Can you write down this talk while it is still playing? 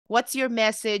what's your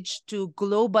message to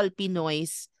global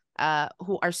Pinoys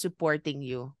who are supporting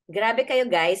you? Grabe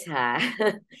kayo guys ha.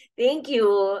 Thank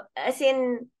you. As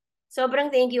in,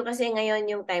 sobrang thank you kasi ngayon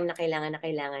yung time na kailangan na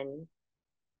kailangan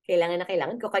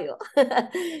ko kayo.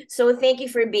 So thank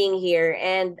you for being here,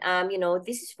 and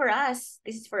this is for us.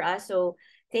 This is for us. So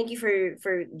thank you for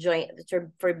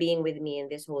being with me in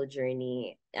this whole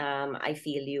journey. I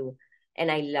feel you,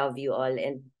 and I love you all,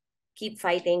 and keep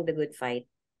fighting the good fight,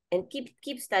 and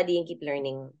keep studying, keep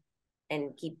learning,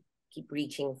 and keep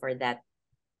reaching for that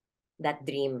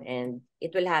dream, and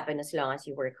it will happen as long as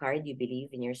you work hard, you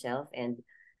believe in yourself, and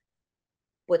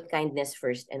put kindness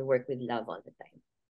first and work with love all the time.